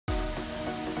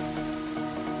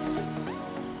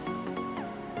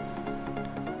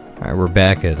All right, we're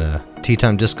back at Tea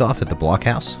Time Disc Golf at the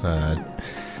Blockhouse.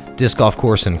 Disc golf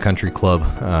course and country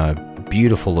club.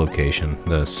 Beautiful location.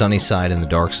 The sunny side and the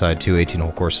dark side, two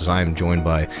 18-hole courses. I am joined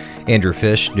by Andrew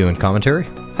Fish doing commentary.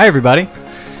 Hi, everybody.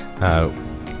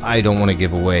 I don't want to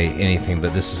give away anything,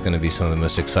 but this is going to be some of the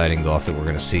most exciting golf that we're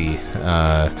going to see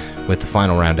with the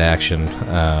final round action.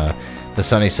 The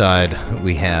sunny side,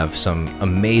 we have some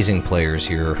amazing players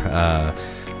here.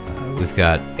 We've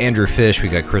got Andrew Fish, we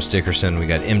got Chris Dickerson, we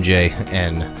got MJ,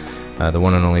 and the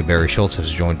one and only Barry Schultz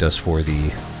has joined us for the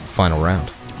final round.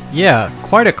 Yeah,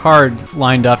 quite a card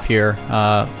lined up here.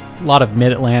 A lot of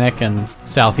Mid-Atlantic and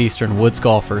Southeastern woods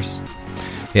golfers.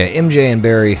 Yeah, MJ and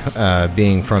Barry,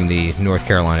 being from the North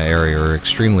Carolina area, are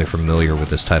extremely familiar with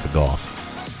this type of golf.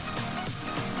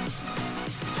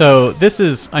 So this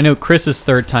is, I know, Chris's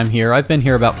third time here. I've been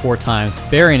here about 4 times.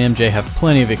 Barry and MJ have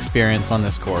plenty of experience on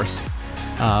this course.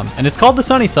 And it's called the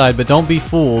sunny side, but don't be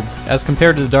fooled. As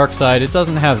compared to the dark side, it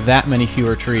doesn't have that many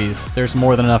fewer trees. There's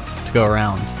more than enough to go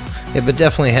around. Yeah, but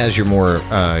definitely has your more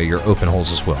your open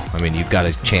holes as well. I mean, you've got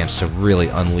a chance to really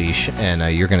unleash,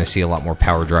 and you're going to see a lot more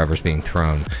power drivers being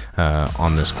thrown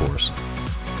on this course.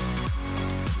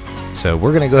 So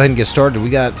we're going to go ahead and get started.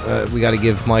 We got to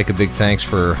give Mike a big thanks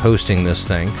for hosting this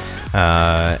thing,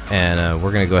 and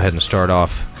we're going to go ahead and start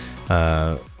off.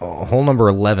 Hole number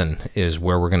 11 is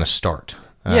where we're going to start.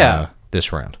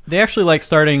 This round. They actually like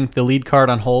starting the lead card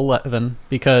on hole 11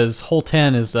 because hole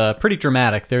 10 is pretty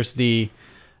dramatic. There's the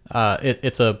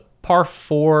it's a par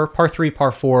 3,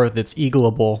 par 4 that's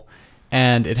eagleable,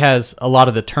 and it has a lot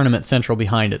of the tournament central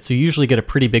behind it. So you usually get a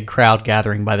pretty big crowd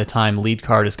gathering by the time lead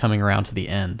card is coming around to the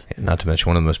end. Not to mention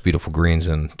one of the most beautiful greens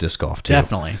in disc golf too.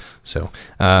 Definitely. So,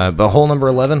 but hole number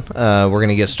 11, we're going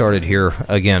to get started here.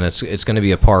 Again, it's going to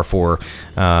be a par 4,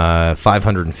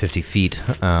 550 feet,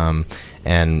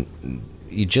 and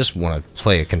you just want to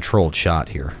play a controlled shot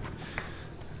here.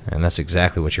 And that's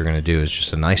exactly what you're going to do, is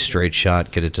just a nice straight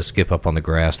shot, get it to skip up on the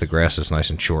grass. The grass is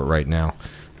nice and short right now.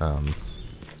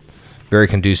 Very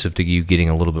conducive to you getting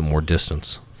a little bit more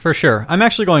distance. For sure. I'm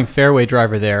actually going fairway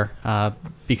driver there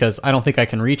because I don't think I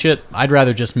can reach it. I'd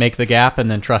rather just make the gap and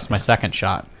then trust my second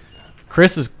shot.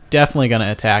 Chris is definitely going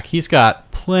to attack. He's got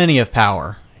plenty of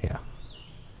power. Yeah.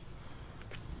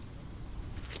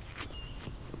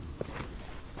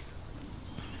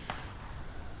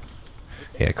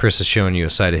 Yeah, Chris is showing you a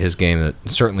side of his game that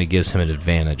certainly gives him an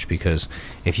advantage, because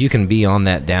if you can be on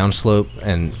that downslope,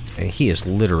 and he is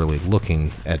literally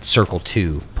looking at circle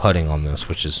 2 putting on this,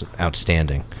 which is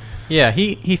outstanding. Yeah,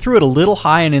 he threw it a little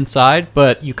high and inside,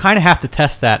 but you kind of have to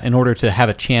test that in order to have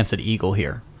a chance at eagle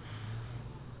here.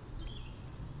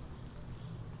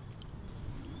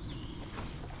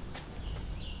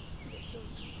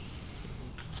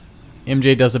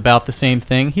 MJ does about the same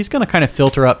thing. He's going to kind of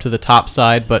filter up to the top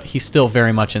side, but he's still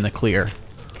very much in the clear.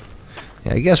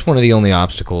 Yeah, I guess one of the only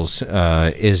obstacles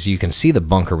is you can see the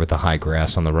bunker with the high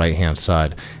grass on the right-hand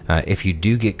side. If you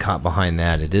do get caught behind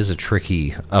that, it is a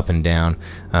tricky up and down,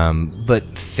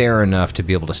 but fair enough to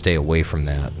be able to stay away from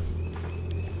that.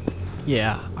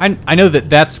 Yeah, I know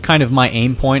that's kind of my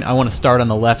aim point. I want to start on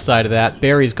the left side of that.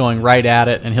 Barry's going right at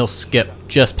it, and he'll skip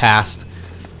just past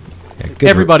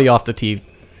everybody off the tee.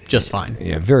 Just fine.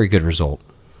 Yeah, very good result.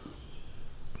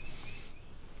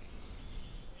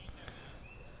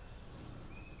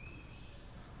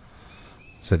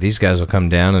 So these guys will come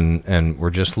down, and we're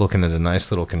just looking at a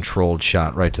nice little controlled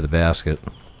shot right to the basket.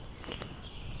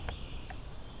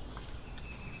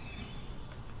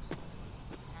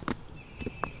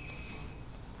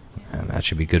 And that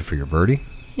should be good for your birdie.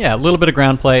 Yeah, a little bit of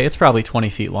ground play. It's probably 20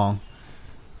 feet long.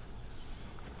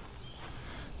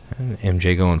 And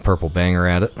MJ going purple banger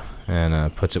at it,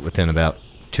 and puts it within about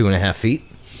 2.5 feet.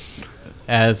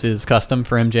 As is custom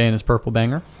for MJ and his purple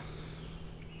banger.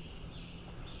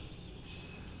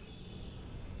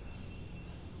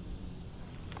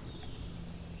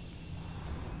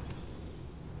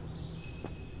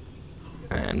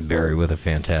 And Barry with a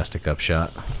fantastic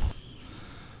upshot.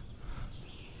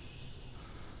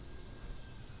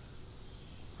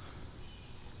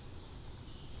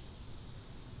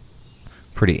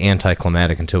 Pretty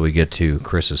anticlimactic until we get to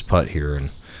Chris's putt here, and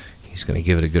he's going to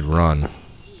give it a good run.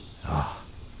 Oh.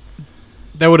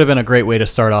 That would have been a great way to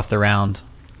start off the round.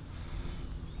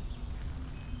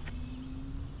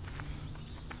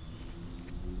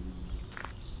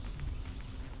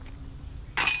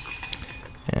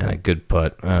 And a good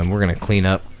putt. We're going to clean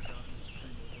up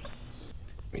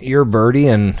your birdie,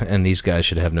 and these guys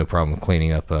should have no problem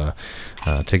cleaning up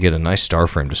to get a nice star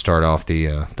frame to start off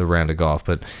the round of golf.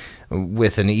 But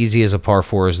with an easy as a par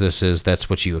 4 as this is, that's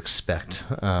what you expect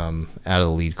out of the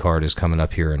lead card, is coming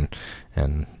up here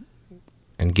and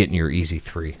and getting your easy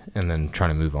 3 and then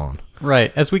trying to move on.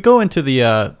 Right. As we go into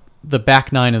the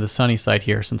back 9 of the sunny side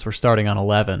here, since we're starting on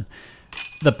 11,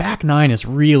 the back 9 is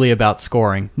really about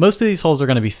scoring. Most of these holes are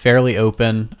going to be fairly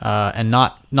open and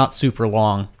not super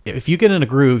long. If you get in a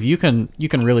groove, you can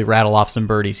really rattle off some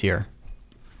birdies here.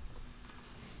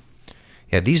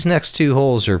 Yeah, these next 2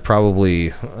 holes are probably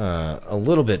a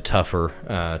little bit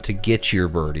tougher to get your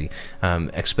birdie,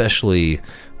 especially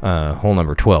hole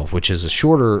number 12, which is a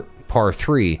shorter par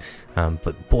 3.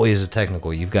 But boy, is it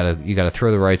technical. You got to throw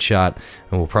the right shot,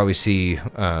 and we'll probably see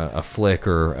a flick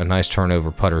or a nice turnover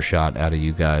putter shot out of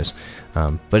you guys.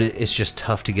 But it's just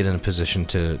tough to get in a position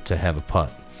to have a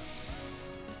putt.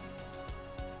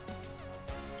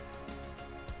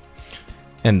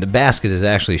 And the basket is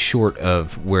actually short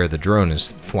of where the drone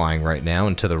is flying right now,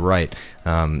 and to the right,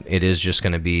 it is just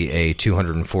going to be a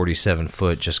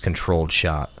 247-foot just controlled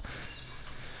shot.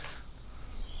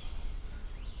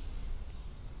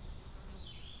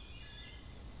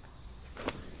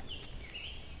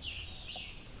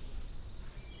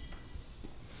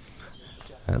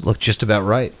 It looked just about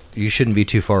right. You shouldn't be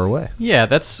too far away. Yeah,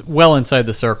 that's well inside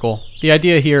the circle. The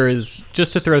idea here is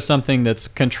just to throw something that's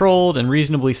controlled and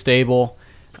reasonably stable,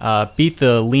 beat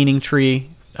the leaning tree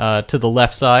to the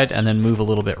left side, and then move a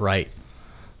little bit right.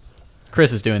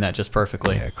 Chris is doing that just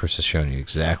perfectly. Yeah, Chris is showing you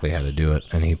exactly how to do it,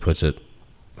 and he puts it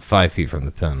 5 feet from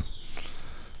the pin.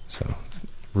 So,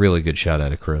 really good shot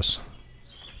out of Chris.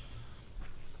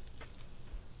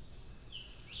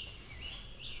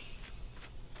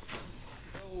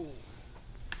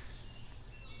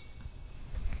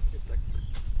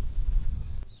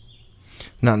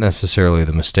 Not necessarily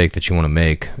the mistake that you want to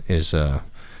make is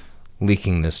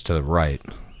leaking this to the right.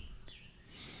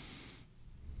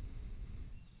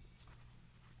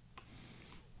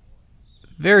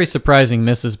 Very surprising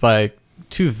misses by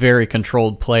 2 very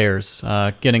controlled players,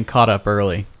 getting caught up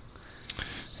early.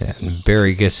 Yeah, and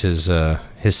Barry gets his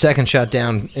second shot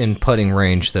down in putting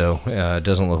range, though.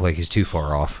 Doesn't look like he's too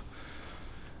far off.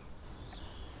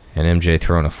 And MJ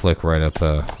throwing a flick right up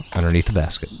underneath the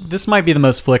basket. This might be the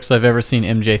most flicks I've ever seen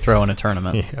MJ throw in a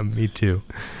tournament. Yeah, me too.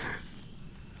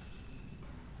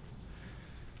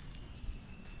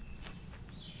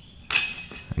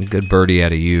 And good birdie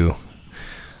out of you.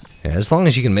 Yeah, as long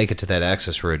as you can make it to that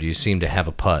access road, you seem to have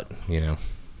a putt, you know.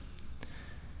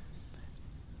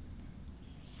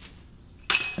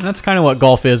 And that's kind of what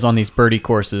golf is on these birdie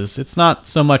courses. It's not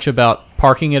so much about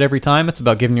parking it every time. It's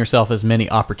about giving yourself as many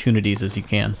opportunities as you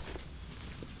can.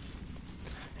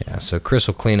 Yeah, so Chris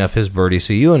will clean up his birdie.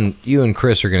 So you and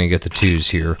Chris are going to get the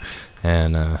 2s here,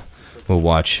 and we'll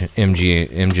watch MJ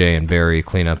and Barry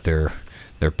clean up their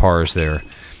pars there.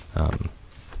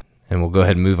 And we'll go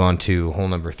ahead and move on to hole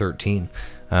number 13.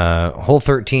 Hole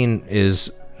 13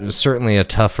 is certainly a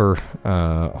tougher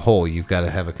hole. You've got to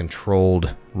have a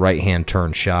controlled right-hand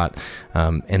turn shot.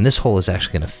 And this hole is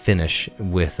actually going to finish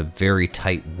with a very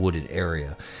tight wooded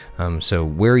area. So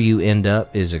where you end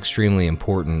up is extremely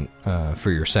important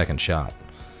for your second shot.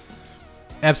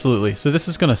 Absolutely. So this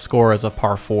is going to score as a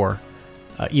par 4,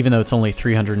 even though it's only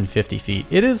 350 feet.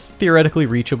 It is theoretically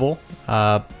reachable,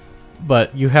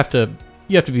 but you have to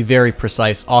be very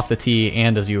precise off the tee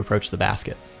and as you approach the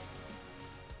basket.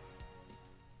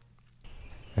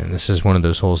 And this is one of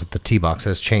those holes that the tee box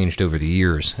has changed over the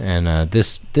years. And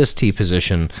this tee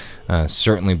position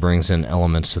certainly brings in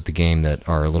elements of the game that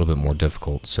are a little bit more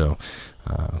difficult. So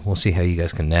we'll see how you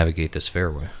guys can navigate this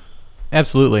fairway.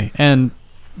 Absolutely. And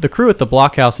the crew at the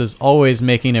Blockhouse is always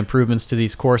making improvements to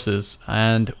these courses.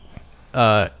 And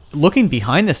looking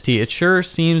behind this tee, it sure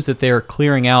seems that they're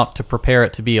clearing out to prepare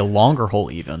it to be a longer hole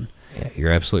even. Yeah,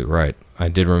 you're absolutely right. I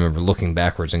did remember looking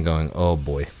backwards and going, oh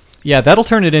boy. Yeah, that'll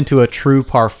turn it into a true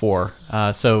par 4.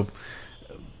 So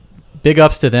big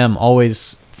ups to them,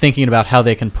 always thinking about how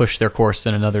they can push their course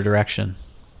in another direction.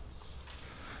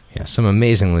 Yeah, some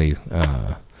amazingly...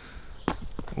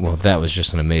 well, that was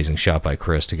just an amazing shot by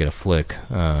Chris to get a flick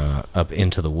up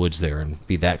into the woods there and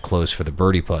be that close for the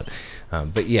birdie putt.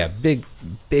 But yeah, big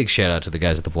shout out to the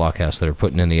guys at the Blockhouse that are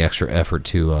putting in the extra effort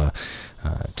to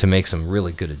make some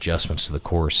really good adjustments to the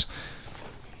course.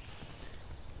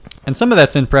 And some of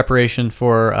that's in preparation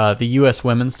for the U.S.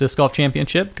 Women's Disc Golf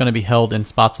Championship, going to be held in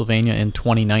Spotsylvania in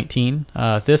 2019.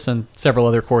 This and several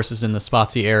other courses in the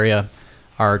Spotsy area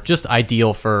are just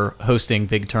ideal for hosting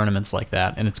big tournaments like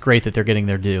that, and it's great that they're getting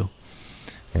their due.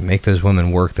 And make those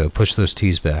women work, though. Push those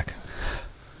tees back.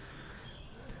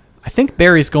 I think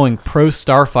Barry's going pro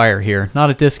Starfire here.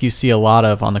 Not a disc you see a lot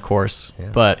of on the course,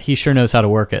 but he sure knows how to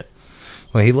work it.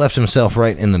 Well, he left himself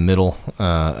right in the middle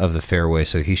of the fairway,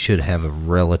 so he should have a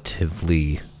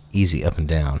relatively easy up and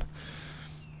down.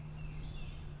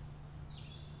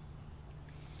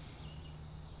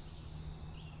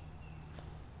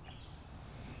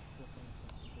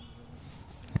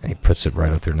 And he puts it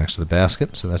right up there next to the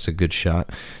basket, so that's a good shot.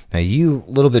 Now you,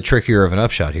 a little bit trickier of an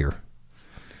upshot here.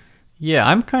 Yeah,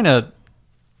 I'm kind of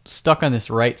stuck on this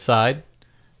right side,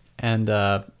 and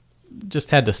just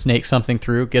had to snake something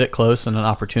through, get it close, and an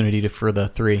opportunity for the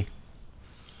 3.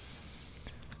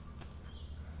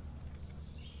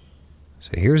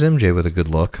 So here's MJ with a good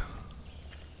look.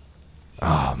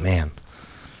 Oh, man.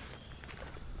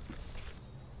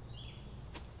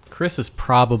 Chris is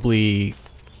probably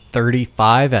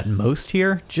 35 at most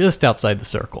here, just outside the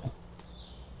circle.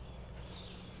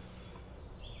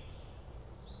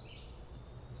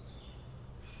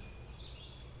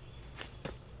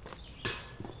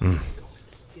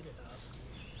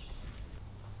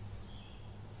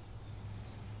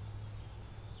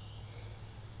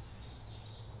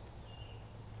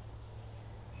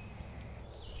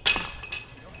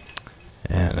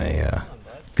 And a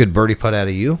good birdie putt out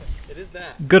of you.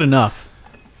 Good enough.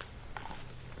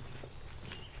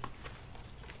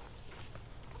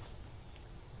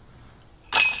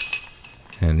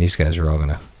 And these guys are all going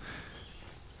to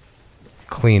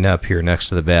clean up here next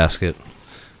to the basket.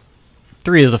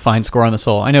 3 is a fine score on this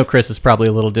hole. I know Chris is probably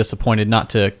a little disappointed not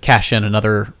to cash in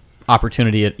another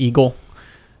opportunity at Eagle,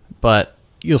 but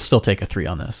you'll still take a 3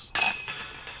 on this.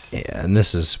 Yeah, and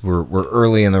this is we're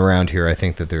early in the round here. I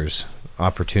think that there's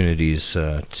opportunities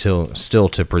still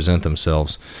to present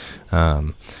themselves,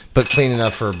 but cleaning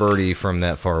up for a birdie from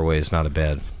that far away is not a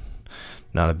bad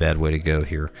way to go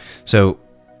here. So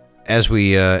as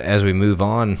we move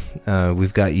on,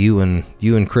 we've got you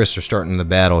and Chris are starting the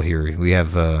battle here. We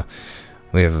have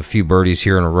a few birdies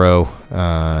here in a row,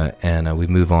 and we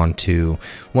move on to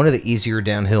one of the easier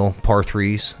downhill par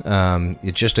 3s.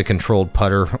 It's just a controlled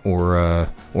putter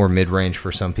or mid-range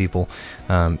for some people.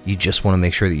 You just want to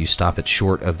make sure that you stop it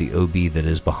short of the OB that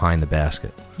is behind the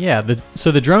basket. Yeah,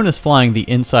 so the drone is flying the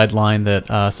inside line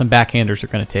that some backhanders are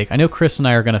going to take. I know Chris and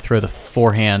I are going to throw the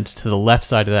forehand to the left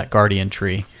side of that guardian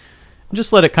tree. And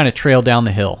just let it kind of trail down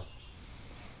the hill.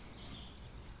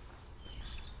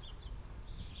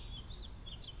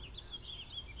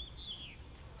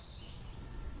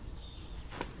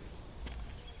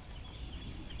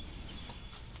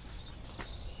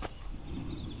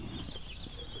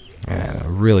 And a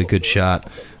really good shot.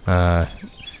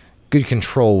 Good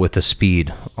control with the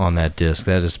speed on that disc.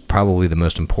 That is probably the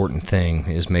most important thing,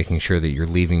 is making sure that you're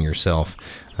leaving yourself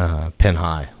pin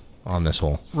high on this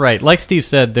hole. Right. Like Steve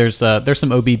said, there's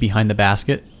some OB behind the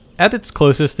basket. At its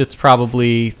closest, it's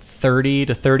probably 30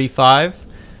 to 35.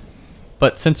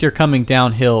 But since you're coming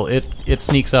downhill, it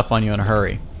sneaks up on you in a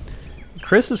hurry.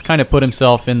 Chris has kind of put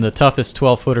himself in the toughest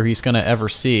 12-footer he's going to ever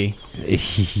see.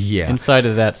 Yeah. Inside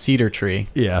of that cedar tree.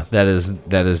 Yeah, that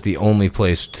is the only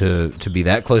place to be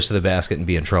that close to the basket and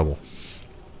be in trouble.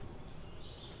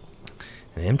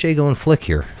 And MJ going flick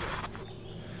here.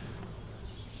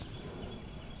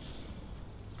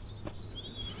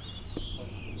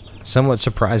 Somewhat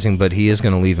surprising, but he is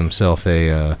going to leave himself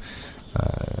a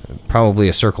probably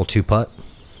a circle 2 putt.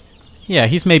 Yeah,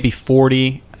 he's maybe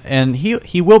 40. And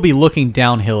he will be looking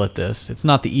downhill at this. It's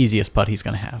not the easiest putt he's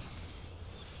going to have.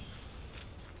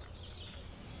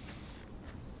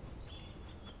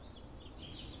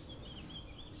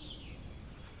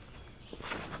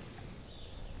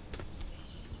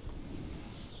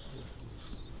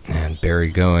 And Barry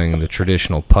going the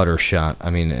traditional putter shot. I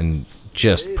mean, and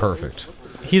just perfect.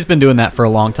 He's been doing that for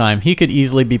a long time. He could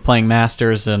easily be playing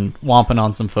Masters and whomping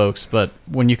on some folks, but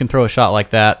when you can throw a shot like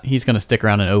that, he's going to stick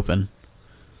around and open.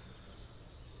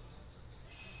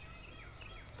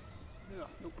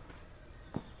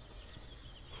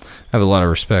 I have a lot of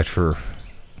respect for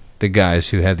the guys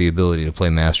who have the ability to play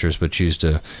Masters but choose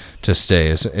to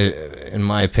stay. In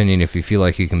my opinion, if you feel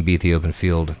like you can beat the open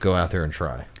field, go out there and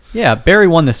try. Yeah, Barry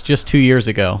won this just 2 years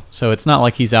ago, so it's not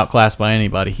like he's outclassed by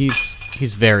anybody.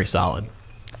 He's very solid.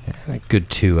 And a good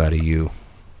 2 out of you.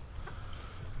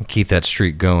 Keep that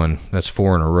streak going. That's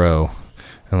 4 in a row.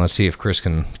 And let's see if Chris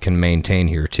can maintain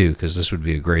here too, because this would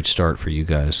be a great start for you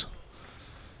guys.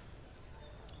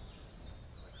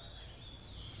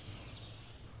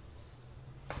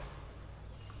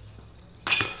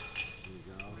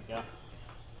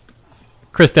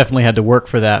 Chris definitely had to work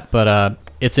for that, but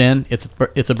it's in.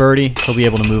 It's a birdie. He'll be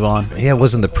able to move on. Yeah, it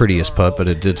wasn't the prettiest putt, but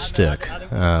it did stick.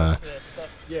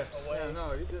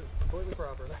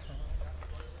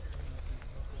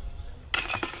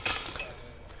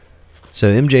 So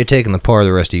MJ taking the par,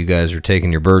 the rest of you guys are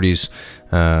taking your birdies,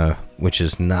 which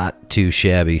is not too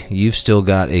shabby. You've still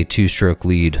got a 2-stroke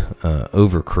lead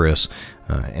over Chris,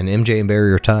 and MJ and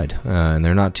Barry are tied, and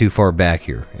they're not too far back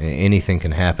here. Anything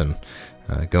can happen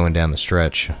going down the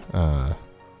stretch on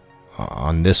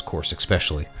on this course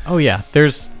especially. Oh yeah,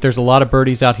 there's a lot of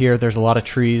birdies out here. There's a lot of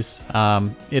trees.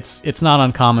 It's not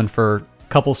uncommon for a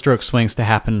couple stroke swings to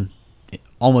happen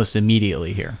almost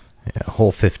immediately here. Yeah,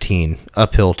 hole 15,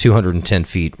 uphill 210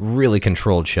 feet, really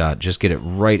controlled shot. Just get it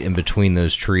right in between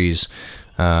those trees.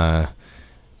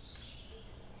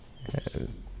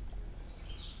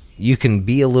 You can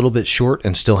be a little bit short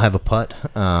and still have a putt,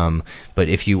 but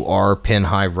if you are pin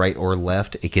high right or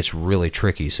left, it gets really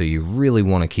tricky, so you really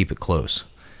want to keep it close.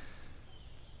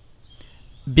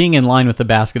 Being in line with the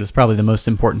basket is probably the most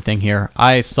important thing here.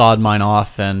 I sawed mine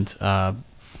off, and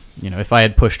if I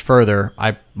had pushed further,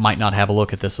 I might not have a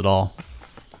look at this at all.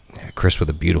 Yeah, Chris with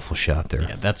a beautiful shot there.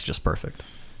 Yeah, that's just perfect.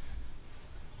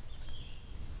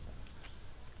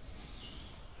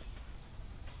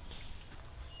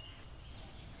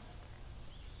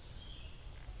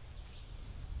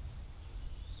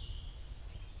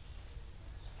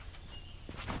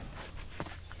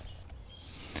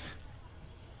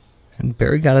 And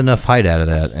Barry got enough height out of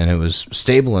that, and it was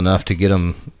stable enough to get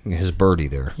him his birdie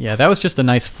there. Yeah, that was just a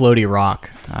nice floaty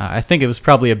rock. I think it was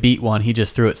probably a beat one. He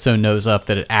just threw it so nose up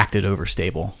that it acted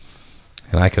overstable.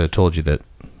 And I could have told you that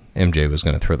MJ was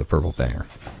going to throw the purple banger.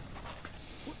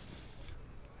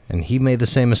 And he made the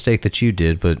same mistake that you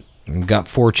did, but got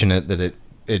fortunate that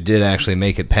it did actually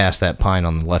make it past that pine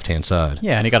on the left-hand side.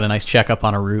 Yeah, and he got a nice checkup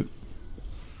on a root.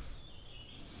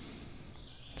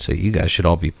 So you guys should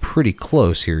all be pretty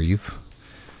close here. You've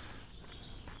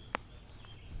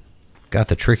got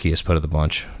the trickiest putt of the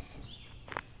bunch.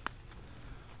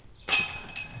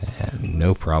 And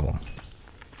no problem.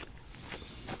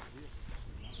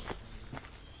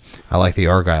 I like the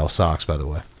Argyle socks, by the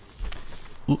way.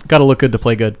 Got to look good to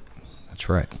play good. That's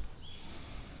right.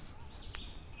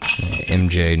 Yeah,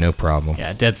 MJ, no problem.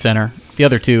 Yeah, dead center. The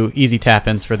other two, easy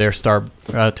tap-ins for their star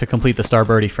to complete the star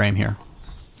birdie frame here.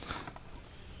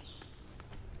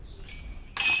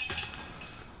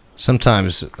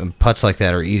 Sometimes putts like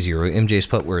that are easier. MJ's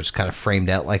putt where it's kind of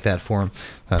framed out like that for him.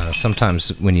 Sometimes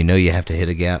when you know you have to hit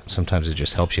a gap, sometimes it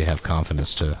just helps you have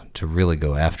confidence to really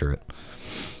go after it.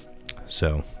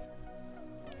 So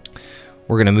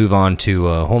we're going to move on to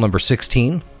hole number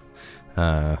 16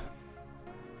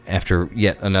 after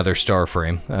yet another star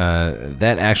frame.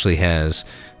 That actually has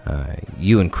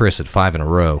you and Chris at 5 in a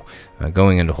row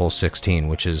going into hole 16,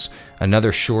 which is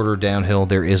another shorter downhill.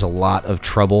 There is a lot of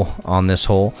trouble on this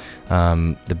hole.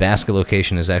 The basket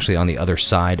location is actually on the other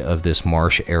side of this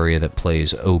marsh area that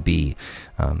plays OB.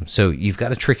 So you've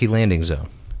got a tricky landing zone.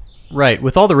 Right.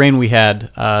 With all the rain we had,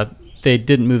 they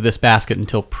didn't move this basket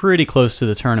until pretty close to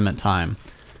the tournament time.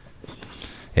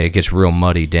 It gets real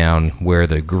muddy down where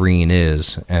the green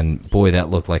is, and boy, that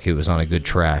looked like it was on a good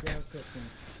track.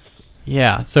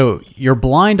 Yeah, so you're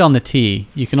blind on the tee.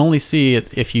 You can only see it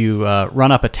if you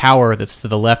run up a tower that's to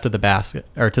the left of the basket,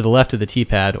 or to the left of the tee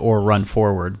pad, or run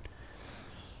forward.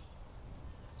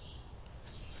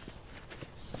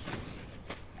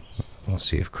 We'll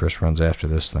see if Chris runs after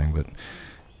this thing, but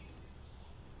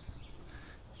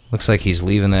looks like he's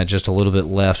leaving that just a little bit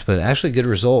left, but actually good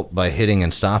result by hitting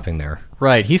and stopping there.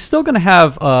 Right, he's still going to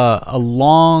have a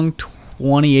long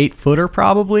 28-footer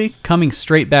probably coming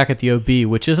straight back at the OB,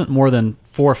 which isn't more than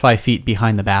 4 or 5 feet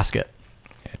behind the basket.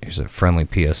 Here's a friendly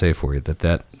PSA for you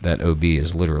that OB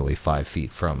is literally 5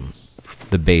 feet from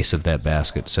the base of that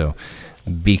basket, so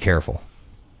be careful.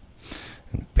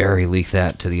 And Barry leaked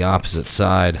that to the opposite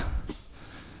side.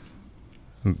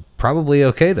 Probably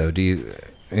okay though.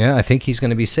 Yeah, I think he's going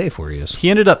to be safe where he is. He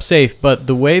ended up safe, but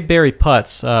the way Barry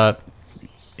putts,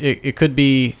 it could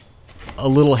be a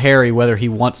little hairy whether he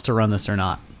wants to run this or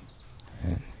not.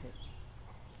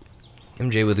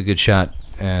 MJ with a good shot,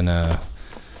 and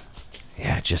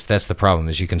that's the problem,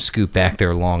 is you can scoop back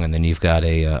there long, and then you've got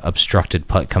a obstructed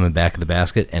putt coming back of the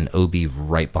basket and OB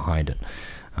right behind it.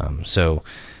 So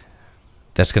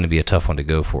that's going to be a tough one to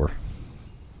go for.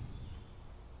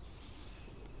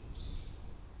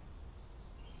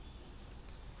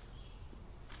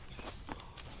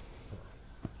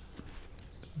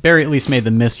 Barry at least made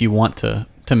the miss you want to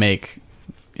make.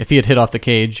 If he had hit off the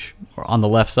cage or on the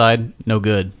left side, no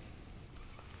good.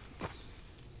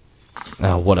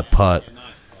 Oh, what a putt.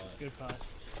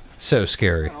 So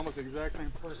scary. Almost the exact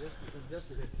same putt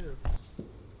yesterday too.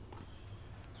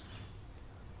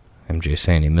 MJ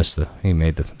saying he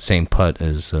made the same putt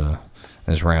as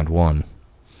round one.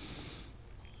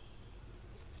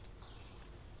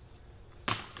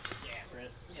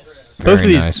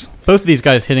 Both of these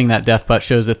guys hitting that death putt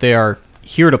shows that they are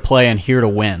here to play and here to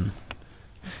win.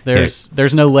 There's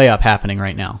no layup happening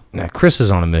right now. Now Chris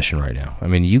is on a mission right now. I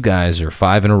mean, you guys are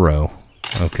 5 in a row.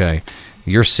 Okay,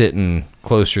 you're sitting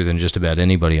closer than just about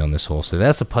anybody on this hole. So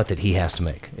that's a putt that he has to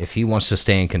make. If he wants to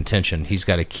stay in contention, he's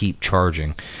got to keep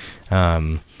charging,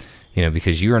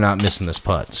 because you are not missing this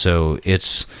putt. So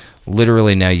it's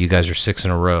literally now you guys are 6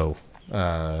 in a row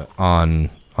on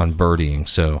birdieing.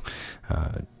 So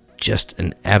just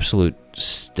an absolute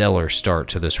stellar start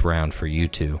to this round for you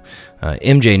two.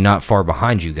 MJ not far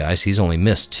behind you guys. He's only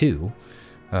missed 2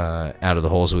 out of the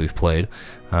holes that we've played.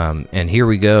 And here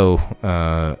we go,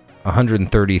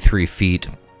 133 feet,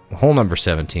 hole number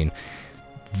 17.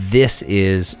 This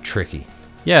is tricky.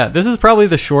 Yeah, this is probably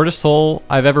the shortest hole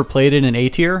I've ever played in an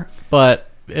A-tier,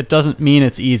 but it doesn't mean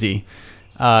it's easy.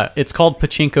 It's called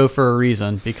pachinko for a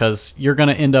reason, because you're going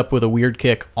to end up with a weird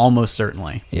kick almost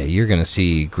certainly. Yeah, you're going to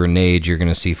see grenades, you're going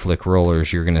to see flick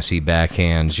rollers, you're going to see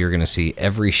backhands, you're going to see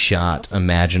every shot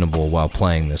imaginable while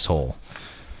playing this hole.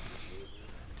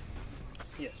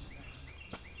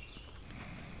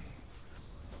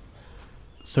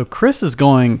 So Chris is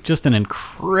going just an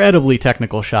incredibly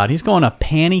technical shot. He's going a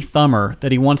panny thumber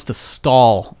that he wants to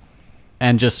stall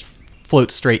and just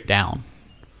float straight down.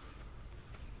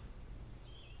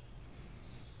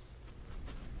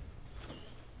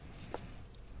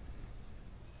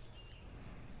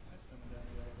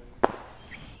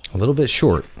 A little bit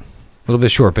short,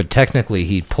 but technically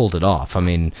he pulled it off. I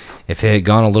mean, if it had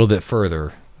gone a little bit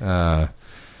further,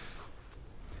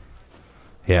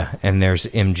 yeah, and there's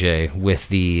MJ with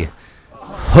the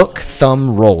hook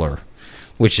thumb roller,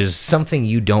 which is something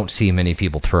you don't see many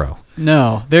people throw.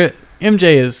 No,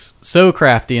 MJ is so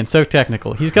crafty and so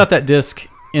technical. He's got that disc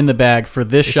in the bag for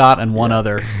this shot and one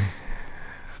other.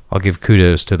 I'll give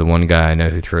kudos to the one guy I know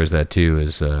who throws that too,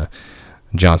 is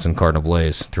Johnson Cardinal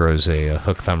Blaze. Throws a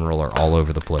hook thumb roller all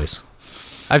over the place.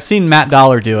 I've seen Matt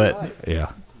Dollar do it.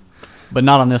 Yeah. But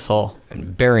not on this hole.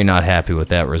 And Barry not happy with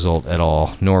that result at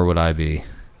all, nor would I be.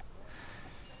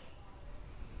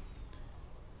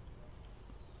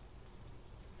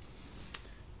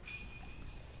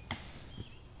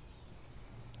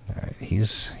 All right,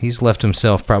 he's left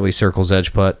himself probably circle's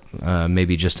edge putt,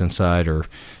 maybe just inside or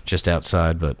just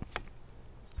outside, but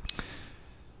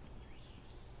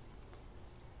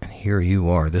and here you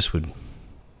are. This would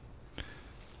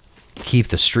keep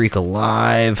the streak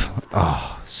alive.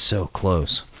 Oh, so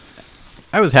close.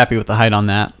 I was happy with the height on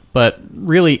that, but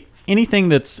really anything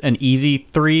that's an easy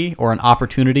 3 or an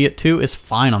opportunity at 2 is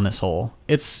fine on this hole.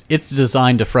 It's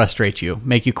designed to frustrate you,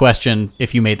 make you question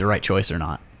if you made the right choice or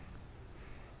not.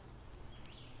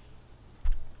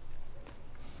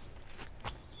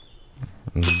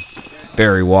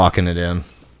 Barry walking it in.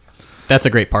 That's a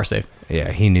great par save.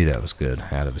 Yeah, he knew that was good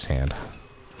out of his hand.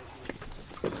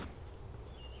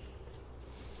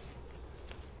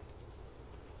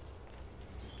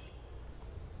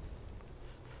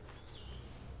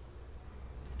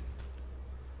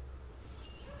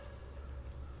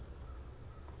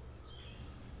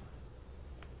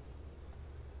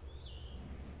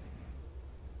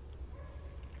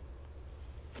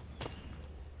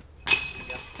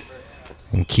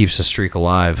 And keeps the streak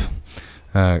alive.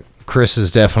 Chris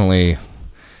is definitely,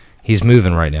 he's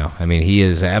moving right now. I mean, he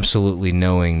is absolutely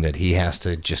knowing that he has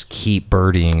to just keep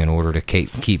birdieing in order to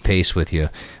keep pace with you.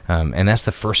 And that's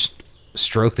the first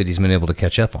stroke that he's been able to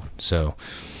catch up on. So,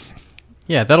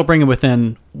 yeah, that'll bring him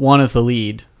within 1 of the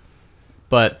lead.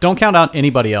 But don't count out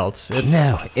anybody else.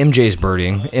 No, MJ's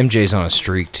birdieing. MJ's on a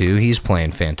streak, too. He's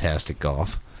playing fantastic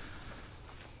golf.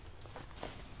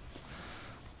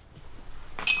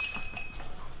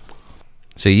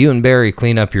 So you and Barry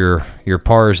clean up your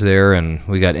pars there, and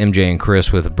we got MJ and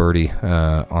Chris with a birdie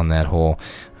on that hole.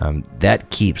 That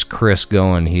keeps Chris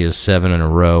going. He is 7 in a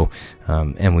row,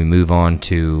 and we move on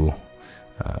to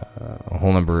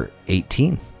hole number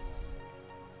 18.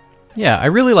 Yeah, I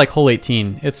really like hole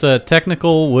 18. It's a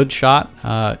technical wood shot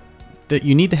that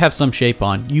you need to have some shape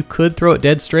on. You could throw it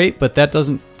dead straight, but that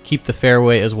doesn't keep the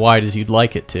fairway as wide as you'd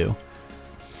like it to.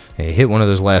 Hey, hit one of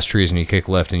those last trees and you kick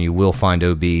left and you will find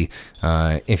OB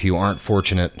if you aren't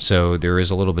fortunate. So there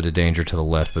is a little bit of danger to the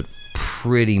left, but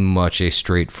pretty much a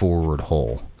straightforward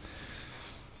hole.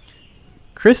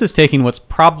 Chris is taking what's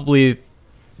probably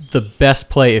the best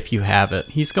play if you have it.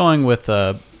 He's going with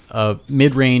a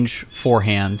mid-range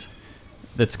forehand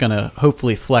that's going to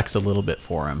hopefully flex a little bit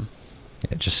for him.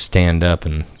 Yeah, just stand up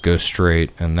and go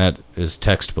straight, and that is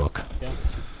textbook. Yeah.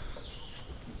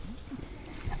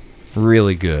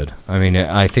 Really good. I mean,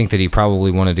 I think that he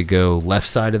probably wanted to go left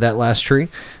side of that last tree,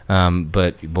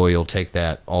 but boy, you'll take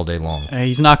that all day long.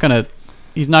 He's not gonna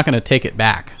take it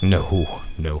back.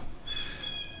 No.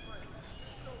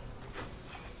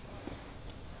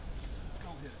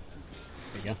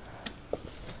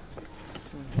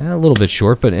 A little bit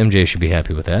short, but MJ should be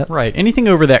happy with that. Right. Anything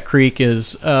over that creek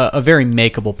is a very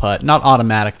makeable putt. Not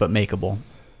automatic, but makeable.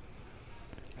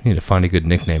 I need to find a good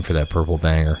nickname for that purple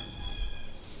banger.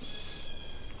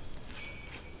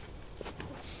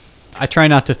 I try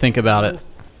not to think about it.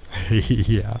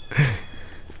 Yeah.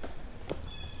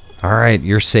 All right,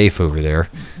 you're safe over there.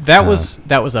 That was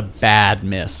a bad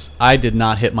miss. I did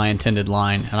not hit my intended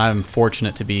line, and I'm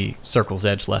fortunate to be circle's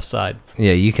edge left side.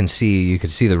 Yeah, you could see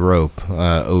the rope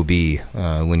OB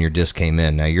when your disc came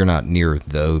in. Now you're not near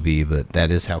the OB, but that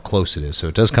is how close it is. So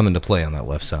it does come into play on that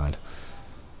left side.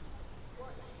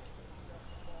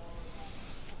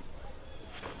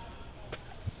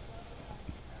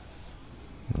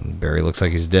 Barry looks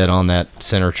like he's dead on that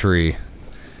center tree.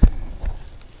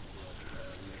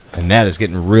 And that is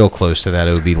getting real close to that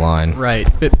OB line. Right.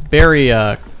 But Barry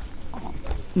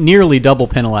nearly double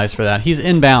penalized for that. He's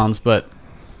inbounds, but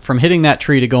from hitting that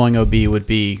tree to going OB would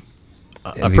be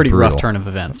a pretty rough turn of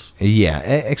events. Yeah,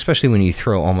 especially when you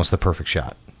throw almost the perfect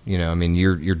shot. You know, I mean,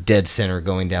 you're dead center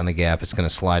going down the gap. It's going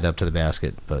to slide up to the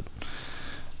basket, but...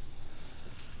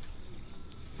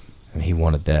 And he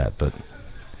wanted that, but...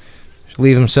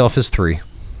 Leave himself his 3.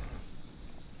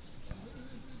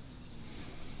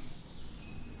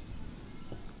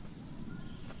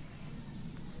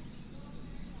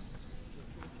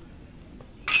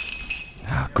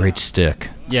 Great stick.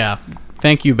 Yeah.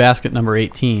 Thank you, basket number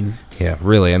 18. Yeah,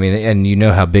 really. I mean, and you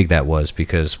know how big that was,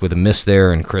 because with a miss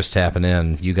there and Chris tapping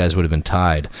in, you guys would have been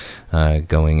tied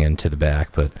going into the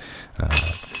back. But,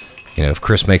 you know, if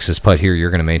Chris makes his putt here,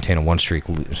 you're going to maintain a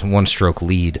one-stroke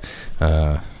lead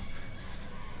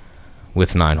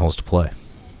with 9 holes to play.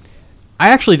 I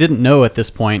actually didn't know at this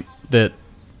point that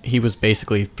he was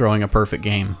basically throwing a perfect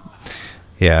game.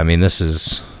 Yeah, I mean,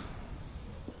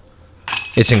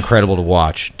 it's incredible to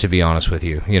watch, to be honest with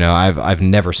you. You know, I've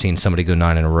never seen somebody go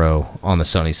 9 in a row on the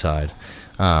sunny side,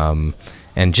 and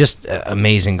just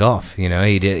amazing golf. You know,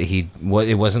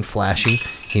 it wasn't flashy.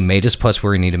 He made his putts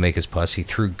where he needed to make his putts. He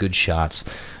threw good shots,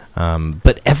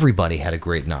 but everybody had a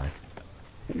great 9.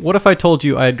 What if I told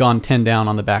you I had gone 10 down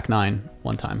on the back 9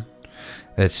 one time?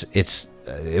 It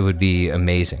would be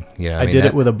amazing. You know, I did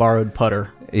it with a borrowed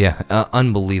putter. Yeah,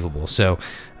 unbelievable. So,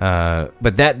 but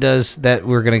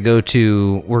we're going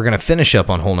to finish up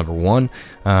on hole number 1,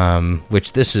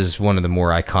 which this is one of the more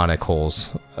iconic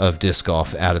holes of disc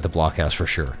golf out of the Blockhouse for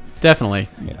sure. Definitely.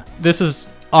 Yeah. This is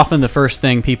often the first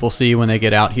thing people see when they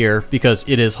get out here, because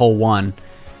it is hole 1,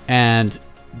 and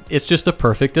it's just a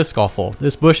perfect disc golf hole.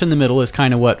 This bush in the middle is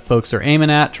kind of what folks are aiming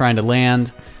at, trying to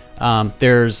land.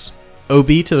 There's OB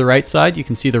to the right side. You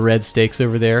can see the red stakes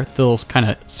over there. They'll kind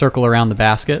of circle around the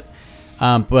basket.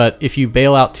 But if you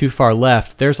bail out too far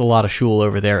left, there's a lot of shul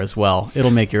over there as well.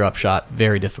 It'll make your upshot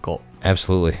very difficult.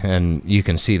 Absolutely. And you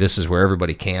can see this is where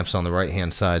everybody camps on the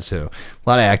right-hand side. So a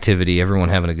lot of activity, everyone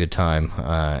having a good time.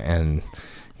 And,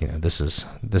 you know, this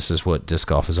is what disc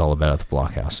golf is all about at the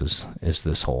Blockhouse is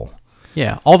this hole.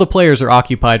 Yeah, all the players are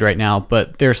occupied right now,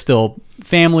 but there's still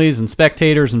families and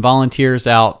spectators and volunteers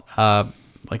out.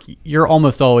 Like, you're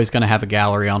almost always going to have a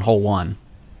gallery on hole 1.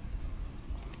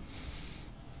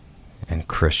 And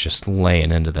Chris just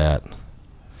laying into that.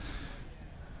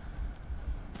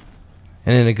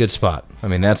 And in a good spot. I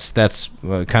mean, that's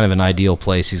kind of an ideal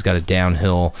place. He's got a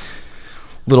downhill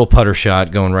little putter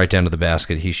shot going right down to the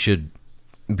basket. He should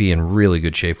be in really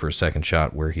good shape for a second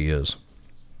shot where he is.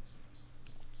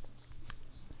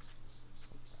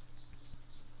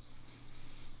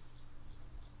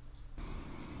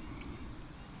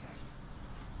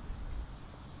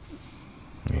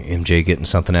 MJ getting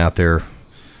something out there.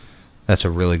 That's a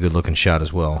really good looking shot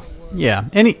as well. Yeah,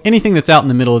 anything that's out in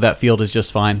the middle of that field is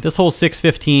just fine. This hole's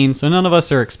 615, so none of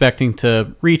us are expecting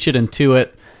to reach it and to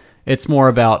it. It's more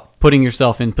about putting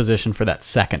yourself in position for that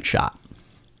second shot.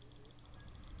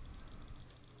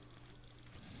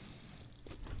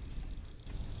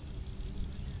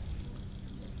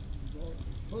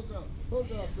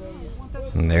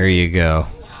 And there you go.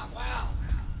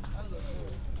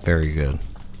 Very good.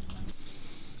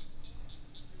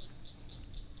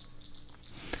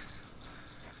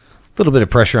 A little bit of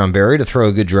pressure on Barry to throw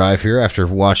a good drive here after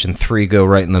watching 3 go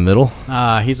right in the middle.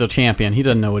 He's a champion. He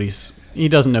doesn't know he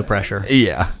doesn't know pressure.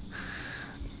 Yeah.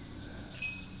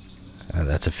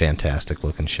 That's a fantastic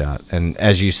looking shot. And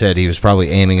as you said, he was probably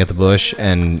aiming at the bush,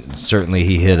 and certainly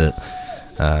he hit it.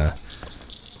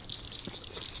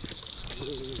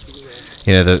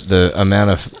 You know, the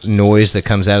amount of noise that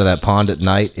comes out of that pond at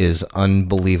night is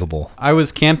unbelievable. I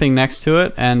was camping next to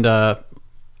it, and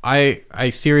I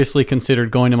seriously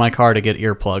considered going to my car to get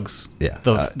earplugs. Yeah.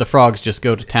 The frogs just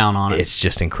go to town on it. It's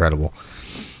just incredible.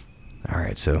 All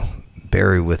right, so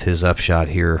Barry with his upshot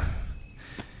here.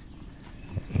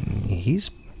 He's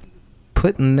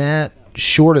putting that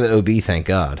short of the OB, thank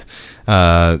God.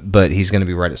 But he's going to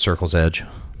be right at circle's edge.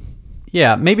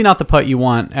 Yeah, maybe not the putt you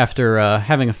want after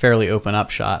having a fairly open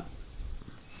upshot.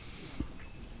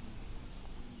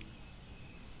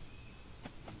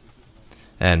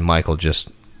 And Michael just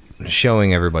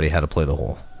showing everybody how to play the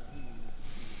hole.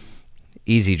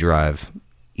 Easy drive,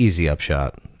 easy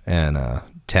upshot, and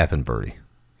tap and birdie.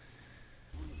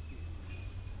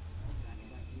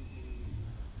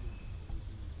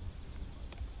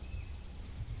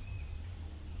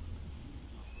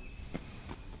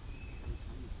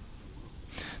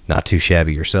 Not too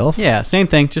shabby yourself. Yeah, same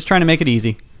thing. Just trying to make it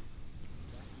easy.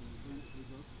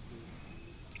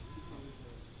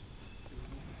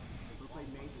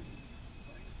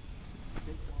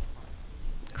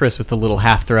 Chris with the little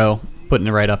half throw, putting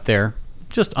it right up there.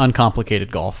 Just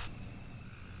uncomplicated golf.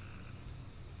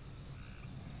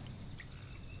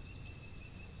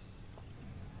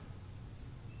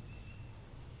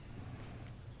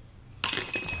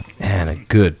 And a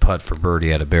good putt for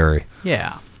birdie out of Barry.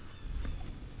 Yeah.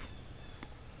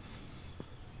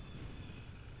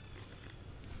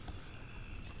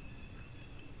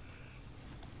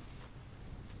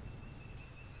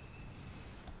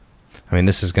 I mean,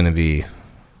 this is going to be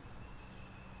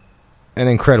an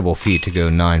incredible feat to go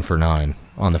 9 for 9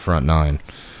 on the front 9.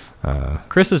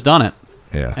 Chris has done it.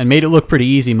 Yeah. And made it look pretty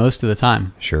easy most of the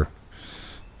time. Sure.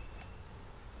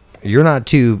 You're not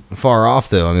too far off,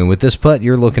 though. I mean, with this putt,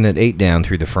 you're looking at 8 down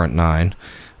through the front 9.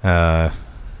 Yeah,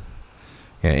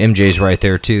 MJ's right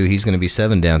there, too. He's going to be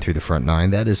 7 down through the front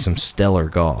 9. That is some stellar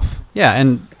golf. Yeah,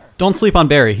 and don't sleep on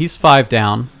Barry. He's 5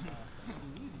 down.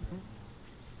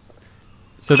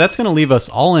 So that's going to leave us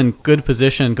all in good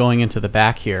position going into the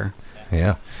back here.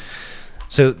 Yeah.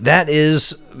 So that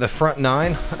is the front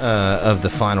 9 of the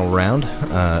final round.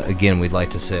 Again, we'd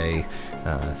like to say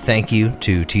thank you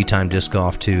to Tea Time Disc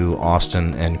Golf, to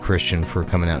Austin and Christian for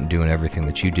coming out and doing everything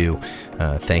that you do.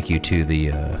 Thank you to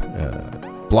the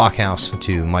Blockhouse,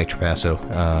 to Mike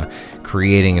Trapasso,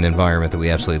 creating an environment that we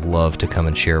absolutely love to come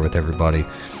and share with everybody.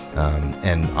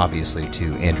 And obviously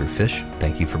to Andrew Fish,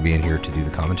 thank you for being here to do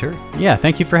the commentary. Yeah,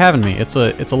 thank you for having me. It's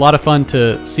a lot of fun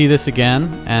to see this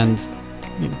again and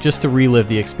just to relive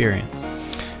the experience.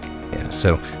 Yeah,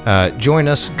 so join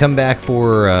us. Come back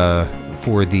for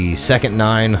the second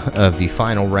 9 of the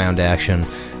final round action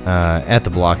at the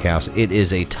Blockhouse. It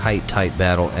is a tight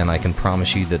battle, and I can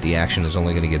promise you that the action is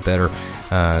only going to get better.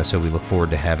 So we look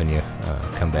forward to having you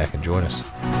come back and join us.